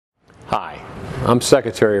Hi, I'm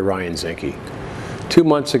Secretary Ryan Zinke. 2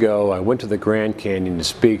 months ago, I went to the Grand Canyon to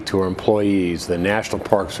speak to our employees of the National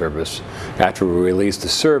Park Service after we released a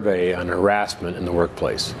survey on harassment in the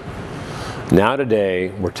workplace. Now today,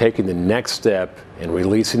 we're taking the next step in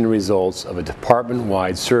releasing the results of a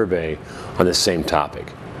department-wide survey on the same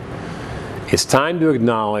topic. It's time to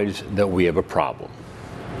acknowledge that we have a problem.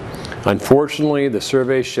 Unfortunately, the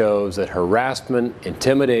survey shows that harassment,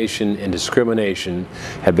 intimidation, and discrimination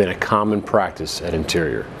have been a common practice at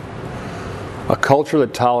Interior. A culture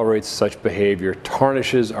that tolerates such behavior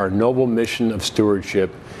tarnishes our noble mission of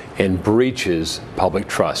stewardship and breaches public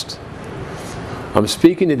trust. I'm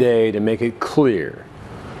speaking today to make it clear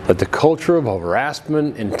that the culture of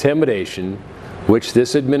harassment and intimidation, which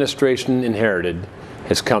this administration inherited,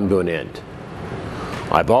 has come to an end.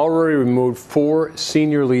 I've already removed 4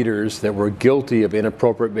 senior leaders that were guilty of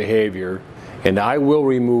inappropriate behavior, and I will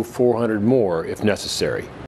remove 400 more if necessary.